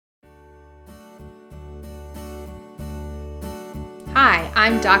Hi,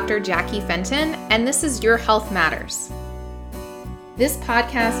 I'm Dr. Jackie Fenton, and this is Your Health Matters. This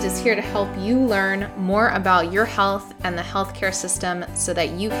podcast is here to help you learn more about your health and the healthcare system so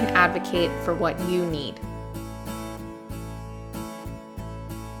that you can advocate for what you need.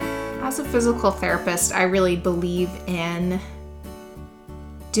 As a physical therapist, I really believe in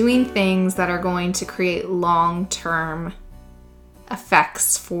doing things that are going to create long-term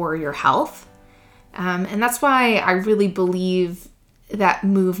effects for your health. And that's why I really believe that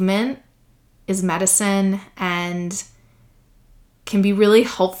movement is medicine and can be really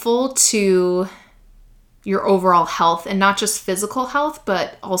helpful to your overall health, and not just physical health,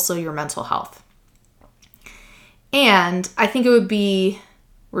 but also your mental health. And I think it would be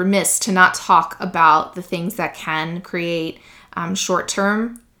remiss to not talk about the things that can create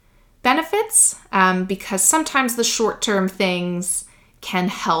short-term benefits, because sometimes the short-term things can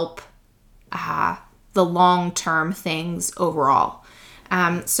help the long-term things overall.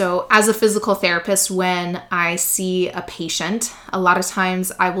 So as a physical therapist, when I see a patient, a lot of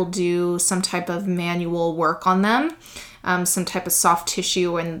times I will do some type of manual work on them, some type of soft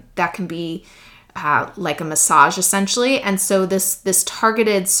tissue, and that can be like a massage essentially. And so this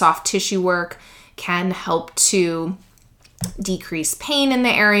targeted soft tissue work can help to decrease pain in the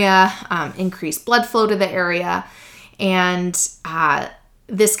area, increase blood flow to the area, and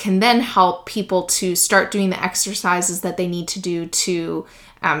this can then help people to start doing the exercises that they need to do to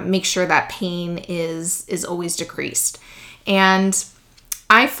make sure that pain is always decreased. And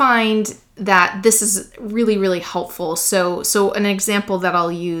I find that this is really, really helpful. So an example that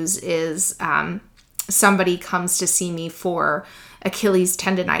I'll use is somebody comes to see me for Achilles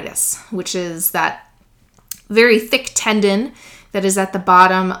tendonitis, which is that very thick tendon that is at the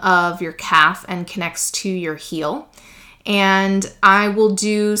bottom of your calf and connects to your heel. And I will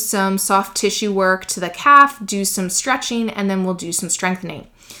do some soft tissue work to the calf, do some stretching, and then we'll do some strengthening.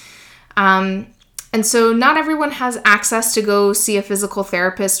 And so not everyone has access to go see a physical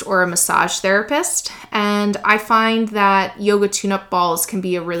therapist or a massage therapist. And I find that yoga tune-up balls can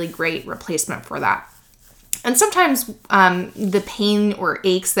be a really great replacement for that. And sometimes the pain or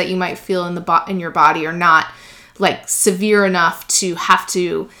aches that you might feel in your body are not like severe enough to have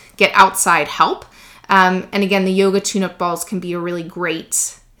to get outside help. And again, the yoga tune-up balls can be a really great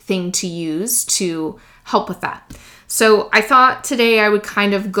thing to use to help with that. So I thought today I would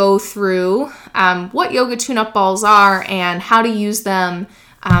kind of go through what yoga tune-up balls are and how to use them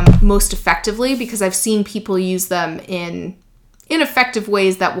most effectively, because I've seen people use them in ineffective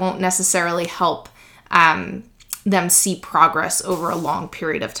ways that won't necessarily help them see progress over a long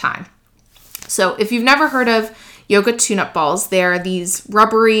period of time. So if you've never heard of yoga tune-up balls, they're these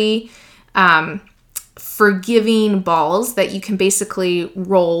rubbery, forgiving balls that you can basically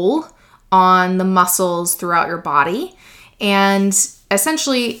roll on the muscles throughout your body. And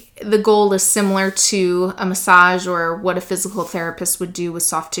essentially the goal is similar to a massage or what a physical therapist would do with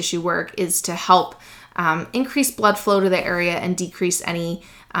soft tissue work, is to help increase blood flow to the area and decrease any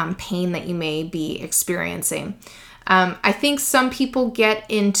pain that you may be experiencing. I think some people get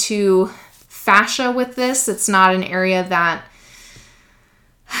into fascia with this. It's not an area that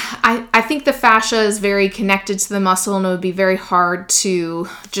I think the fascia is very connected to the muscle, and it would be very hard to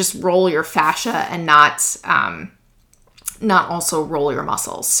just roll your fascia and not also roll your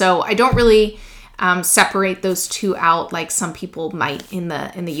muscles. So I don't really separate those two out like some people might in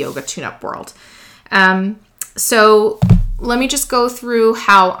the yoga tune-up world. So let me just go through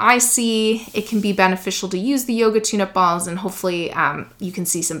how I see it can be beneficial to use the yoga tune-up balls, and hopefully you can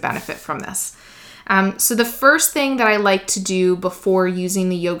see some benefit from this. So the first thing that I like to do before using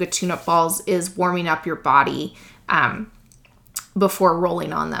the yoga tune-up balls is warming up your body before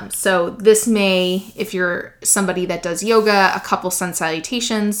rolling on them. So this may, if you're somebody that does yoga, a couple sun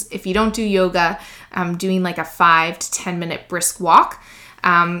salutations. If you don't do yoga, doing like a 5 to 10 minute brisk walk.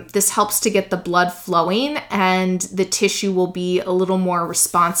 This helps to get the blood flowing, and the tissue will be a little more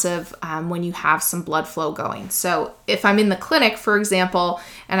responsive when you have some blood flow going. So if I'm in the clinic, for example,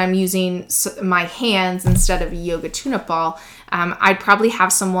 and I'm using my hands instead of a yoga tune-up ball, I'd probably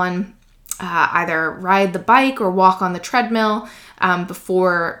have someone either ride the bike or walk on the treadmill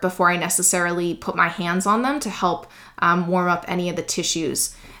before I necessarily put my hands on them to help warm up any of the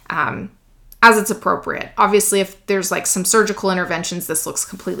tissues as it's appropriate. Obviously, if there's like some surgical interventions, this looks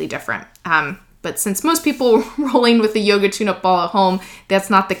completely different. But since most people are rolling with the yoga tune-up ball at home,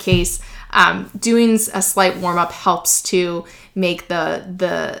 that's not the case. Doing a slight warm-up helps to make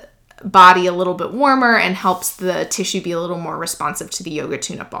the body a little bit warmer and helps the tissue be a little more responsive to the yoga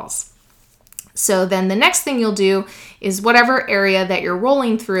tune-up balls. So then the next thing you'll do is whatever area that you're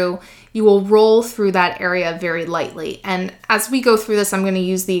rolling through, you will roll through that area very lightly. And as we go through this, I'm going to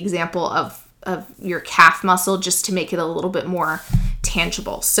use the example of your calf muscle just to make it a little bit more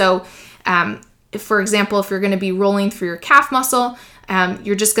tangible. So for example, if you're going to be rolling through your calf muscle,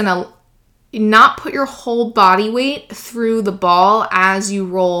 you're just going to not put your whole body weight through the ball as you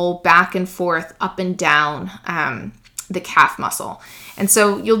roll back and forth, up and down the calf muscle. And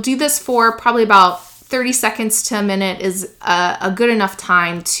so you'll do this for probably about 30 seconds to a minute is a good enough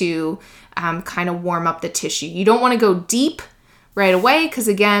time to kind of warm up the tissue. You don't want to go deep right away because,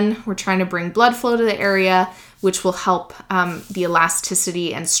 again, we're trying to bring blood flow to the area, which will help the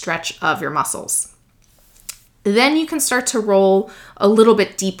elasticity and stretch of your muscles. Then you can start to roll a little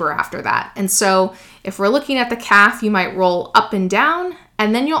bit deeper after that. And so if we're looking at the calf, you might roll up and down,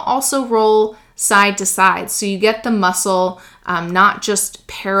 and then you'll also roll side to side. So you get the muscle not just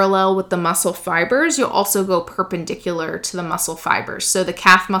parallel with the muscle fibers, you'll also go perpendicular to the muscle fibers. So the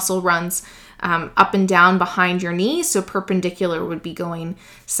calf muscle runs up and down behind your knee, so perpendicular would be going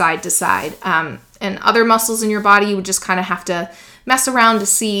side to side. And other muscles in your body, you would just kind of have to mess around to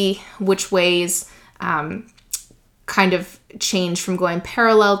see which ways kind of change from going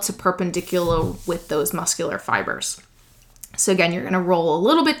parallel to perpendicular with those muscular fibers. So again, you're going to roll a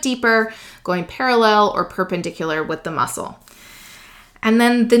little bit deeper, going parallel or perpendicular with the muscle. And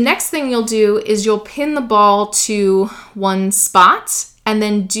then the next thing you'll do is you'll pin the ball to one spot and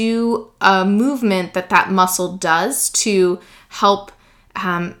then do a movement that muscle does to help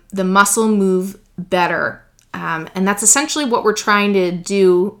the muscle move better. And that's essentially what we're trying to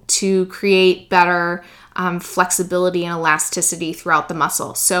do to create better flexibility and elasticity throughout the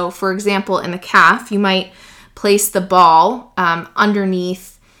muscle. So for example, in the calf, you might place the ball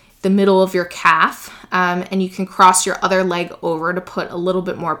underneath the middle of your calf, and you can cross your other leg over to put a little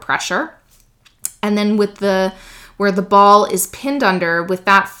bit more pressure. And then with where the ball is pinned under, with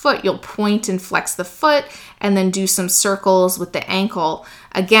that foot, you'll point and flex the foot and then do some circles with the ankle.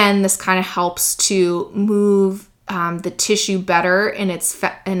 Again, this kind of helps to move the tissue better in its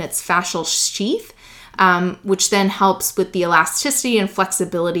fascial sheath, which then helps with the elasticity and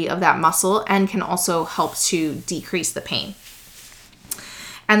flexibility of that muscle and can also help to decrease the pain.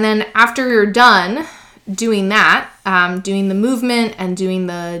 And then after you're done doing that, doing the movement and doing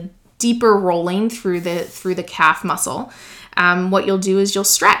the deeper rolling through the calf muscle, what you'll do is you'll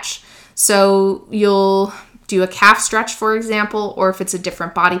stretch. So you'll do a calf stretch, for example, or if it's a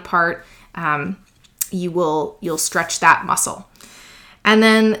different body part, you'll stretch that muscle. And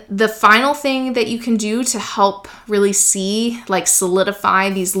then the final thing that you can do to help really solidify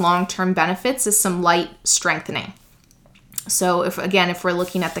these long-term benefits is some light strengthening. So if we're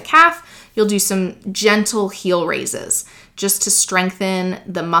looking at the calf, you'll do some gentle heel raises just to strengthen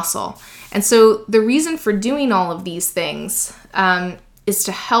the muscle. And so the reason for doing all of these things is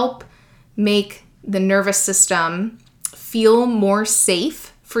to help make the nervous system feel more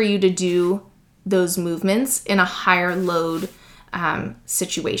safe for you to do those movements in a higher load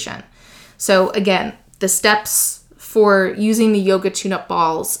situation. So again, the steps for using the yoga tune-up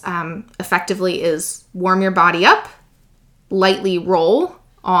balls effectively is warm your body up, lightly roll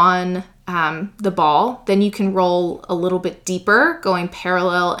on the ball. Then you can roll a little bit deeper, going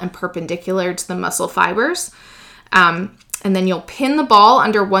parallel and perpendicular to the muscle fibers. And then you'll pin the ball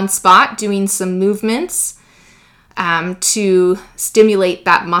under one spot, doing some movements to stimulate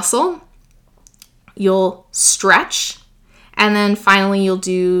that muscle. You'll stretch, and then finally you'll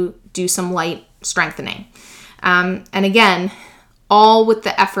do some light strengthening. And again, all with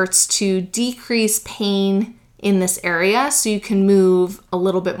the efforts to decrease pain in this area so you can move a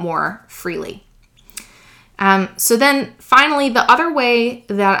little bit more freely. So then finally, the other way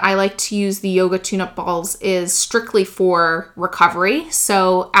that I like to use the yoga tune-up balls is strictly for recovery.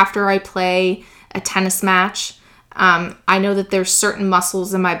 So after I play a tennis match, I know that there's certain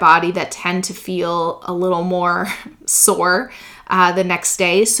muscles in my body that tend to feel a little more sore the next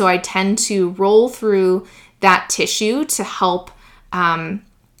day. So I tend to roll through that tissue to help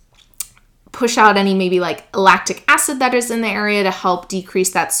push out any maybe lactic acid that is in the area to help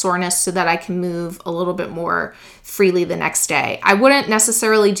decrease that soreness so that I can move a little bit more freely the next day. I wouldn't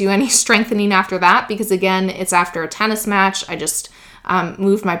necessarily do any strengthening after that because, again, it's after a tennis match. I just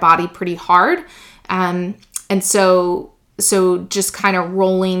moved my body pretty hard. And so just kind of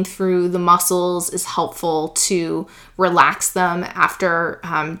rolling through the muscles is helpful to relax them after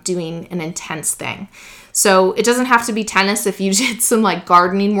doing an intense thing. So it doesn't have to be tennis. If you did some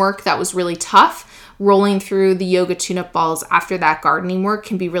gardening work that was really tough, rolling through the yoga tune-up balls after that gardening work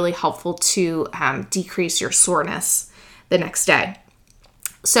can be really helpful to decrease your soreness the next day.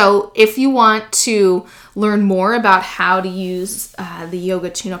 So if you want to learn more about how to use the yoga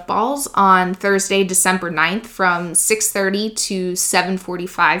tune-up balls on Thursday, December 9th from 6:30 to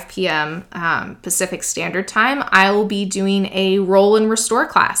 7:45 p.m. Pacific Standard Time, I will be doing a roll and restore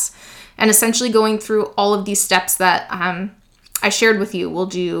class and essentially going through all of these steps that I shared with you. We'll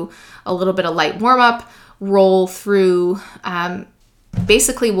do a little bit of light warm-up, roll through.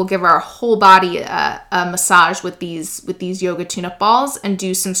 Basically, we'll give our whole body a massage with these yoga tune-up balls and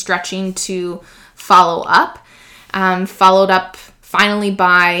do some stretching to follow up. Followed up finally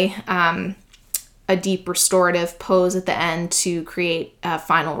by a deep restorative pose at the end to create a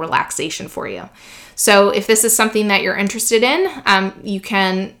final relaxation for you. So if this is something that you're interested in, you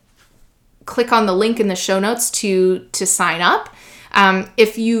can click on the link in the show notes to sign up.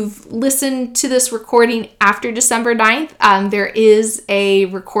 If you've listened to this recording after December 9th, there is a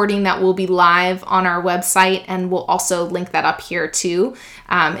recording that will be live on our website, and we'll also link that up here too,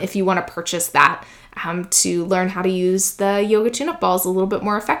 if you want to purchase that to learn how to use the yoga tune-up balls a little bit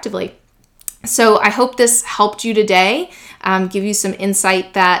more effectively. So I hope this helped you today, give you some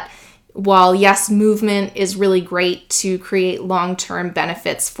insight that while yes, movement is really great to create long-term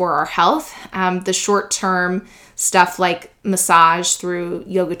benefits for our health, the short-term stuff like massage through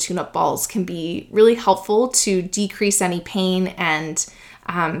yoga tune-up balls can be really helpful to decrease any pain and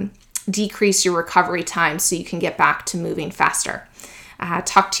decrease your recovery time so you can get back to moving faster.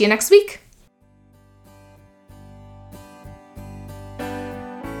 Talk to you next week.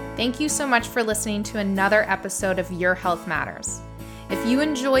 Thank you so much for listening to another episode of Your Health Matters. If you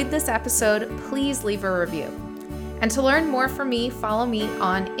enjoyed this episode, please leave a review. And to learn more from me, follow me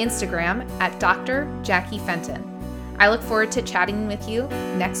on Instagram at Dr. Jackie Fenton. I look forward to chatting with you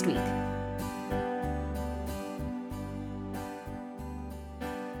next week.